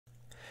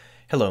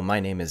Hello, my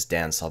name is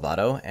Dan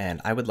Salvato,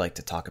 and I would like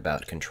to talk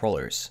about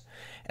controllers.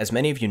 As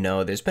many of you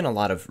know, there's been a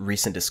lot of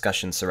recent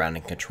discussion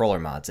surrounding controller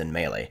mods in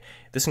Melee.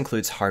 This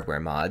includes hardware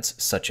mods,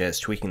 such as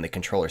tweaking the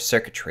controller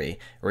circuitry,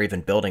 or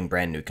even building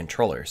brand new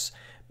controllers.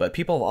 But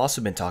people have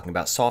also been talking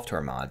about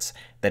software mods,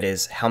 that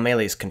is, how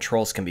Melee's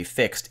controls can be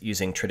fixed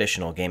using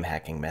traditional game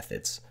hacking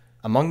methods.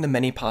 Among the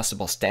many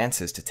possible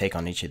stances to take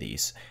on each of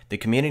these, the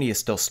community is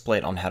still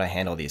split on how to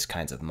handle these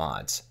kinds of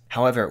mods.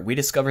 However, we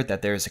discovered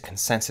that there is a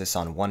consensus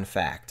on one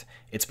fact.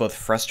 It's both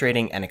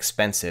frustrating and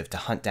expensive to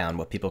hunt down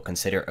what people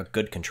consider a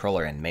good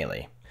controller in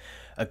Melee.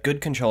 A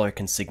good controller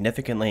can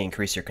significantly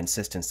increase your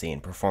consistency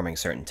in performing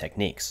certain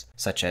techniques,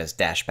 such as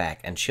dashback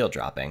and shield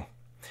dropping.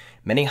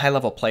 Many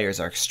high-level players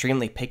are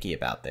extremely picky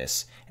about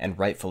this, and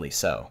rightfully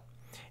so.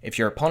 If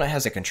your opponent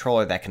has a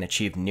controller that can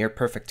achieve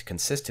near-perfect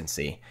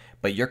consistency,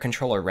 but your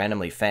controller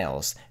randomly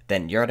fails,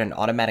 then you're at an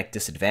automatic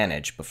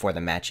disadvantage before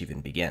the match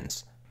even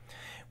begins.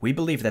 We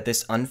believe that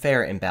this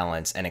unfair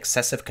imbalance and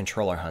excessive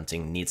controller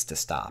hunting needs to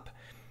stop,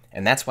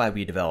 and that's why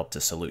we developed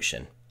a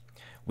solution.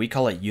 We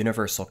call it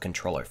Universal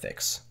Controller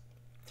Fix.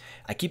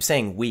 I keep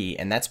saying we,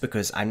 and that's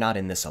because I'm not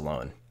in this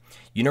alone.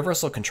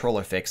 Universal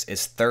Controller Fix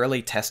is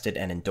thoroughly tested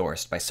and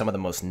endorsed by some of the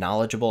most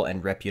knowledgeable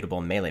and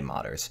reputable Melee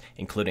modders,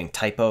 including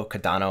Typo,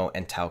 Cardano,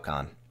 and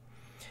Taucan.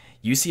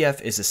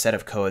 UCF is a set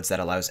of codes that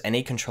allows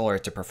any controller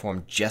to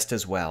perform just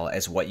as well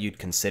as what you'd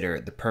consider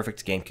the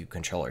perfect Gamecube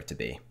controller to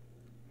be.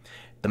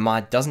 The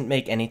mod doesn't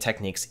make any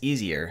techniques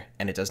easier,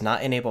 and it does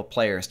not enable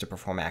players to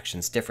perform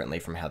actions differently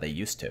from how they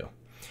used to.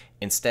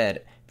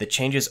 Instead, the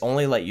changes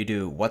only let you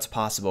do what's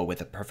possible with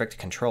a perfect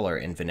controller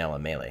in vanilla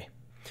Melee.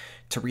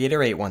 To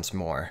reiterate once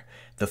more,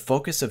 the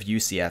focus of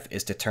UCF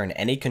is to turn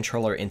any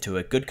controller into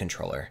a good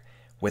controller,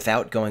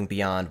 without going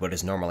beyond what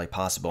is normally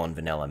possible in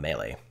vanilla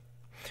Melee.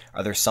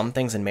 Are there some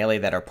things in Melee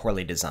that are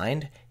poorly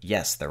designed?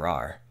 Yes, there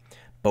are.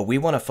 But we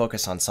want to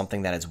focus on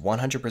something that is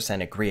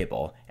 100%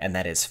 agreeable, and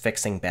that is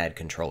fixing bad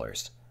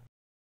controllers.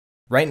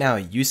 Right now,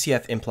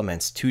 UCF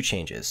implements two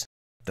changes.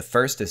 The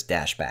first is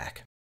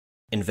dashback.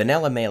 In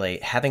vanilla Melee,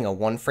 having a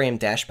one-frame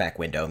dashback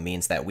window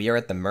means that we are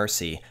at the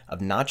mercy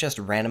of not just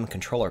random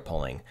controller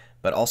polling,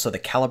 but also the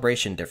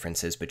calibration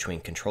differences between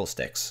control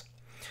sticks.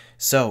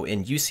 So,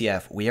 in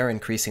UCF, we are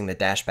increasing the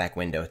dashback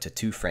window to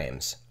 2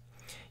 frames.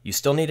 You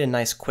still need a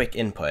nice quick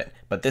input,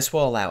 but this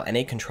will allow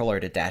any controller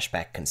to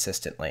dashback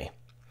consistently.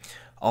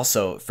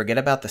 Also, forget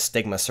about the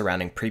stigma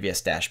surrounding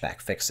previous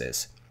dashback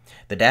fixes.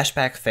 The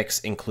dashback fix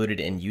included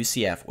in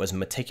UCF was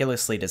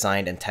meticulously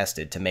designed and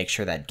tested to make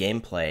sure that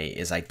gameplay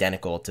is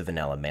identical to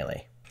vanilla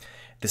Melee.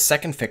 The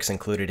second fix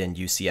included in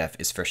UCF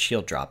is for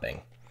shield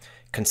dropping.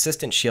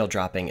 Consistent shield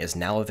dropping is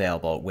now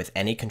available with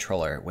any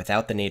controller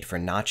without the need for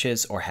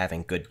notches or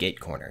having good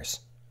gate corners.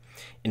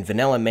 In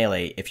vanilla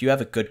Melee, if you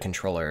have a good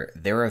controller,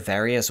 there are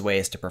various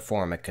ways to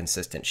perform a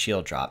consistent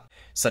shield drop,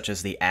 such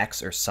as the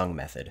axe or sung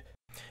method.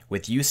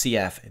 With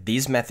UCF,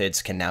 these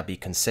methods can now be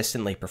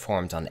consistently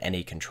performed on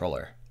any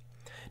controller.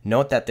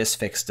 Note that this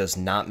fix does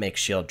not make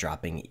shield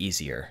dropping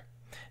easier.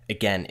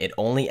 Again, it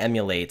only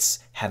emulates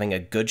having a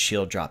good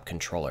shield drop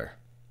controller.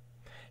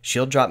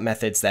 Shield drop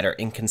methods that are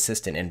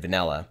inconsistent in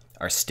vanilla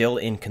are still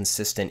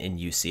inconsistent in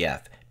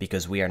UCF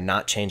because we are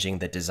not changing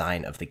the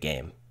design of the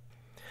game.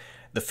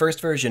 The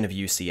first version of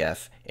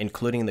UCF,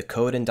 including the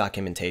code and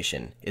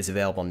documentation, is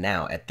available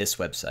now at this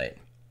website.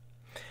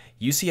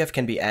 UCF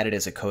can be added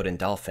as a code in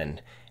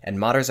Dolphin, and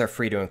modders are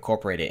free to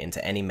incorporate it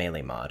into any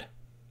Melee mod.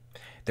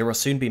 There will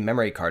soon be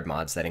memory card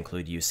mods that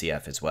include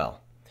UCF as well.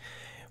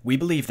 We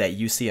believe that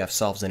UCF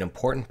solves an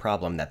important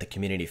problem that the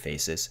community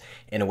faces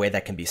in a way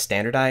that can be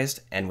standardized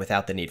and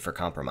without the need for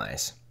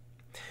compromise.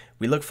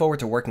 We look forward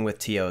to working with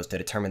TOs to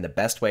determine the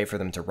best way for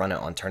them to run it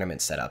on tournament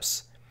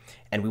setups,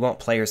 and we want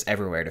players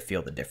everywhere to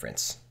feel the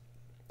difference.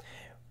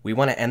 We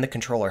want to end the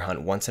controller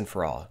hunt once and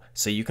for all,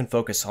 so you can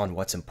focus on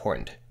what's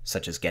important,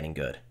 such as getting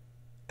good.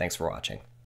 Thanks for watching.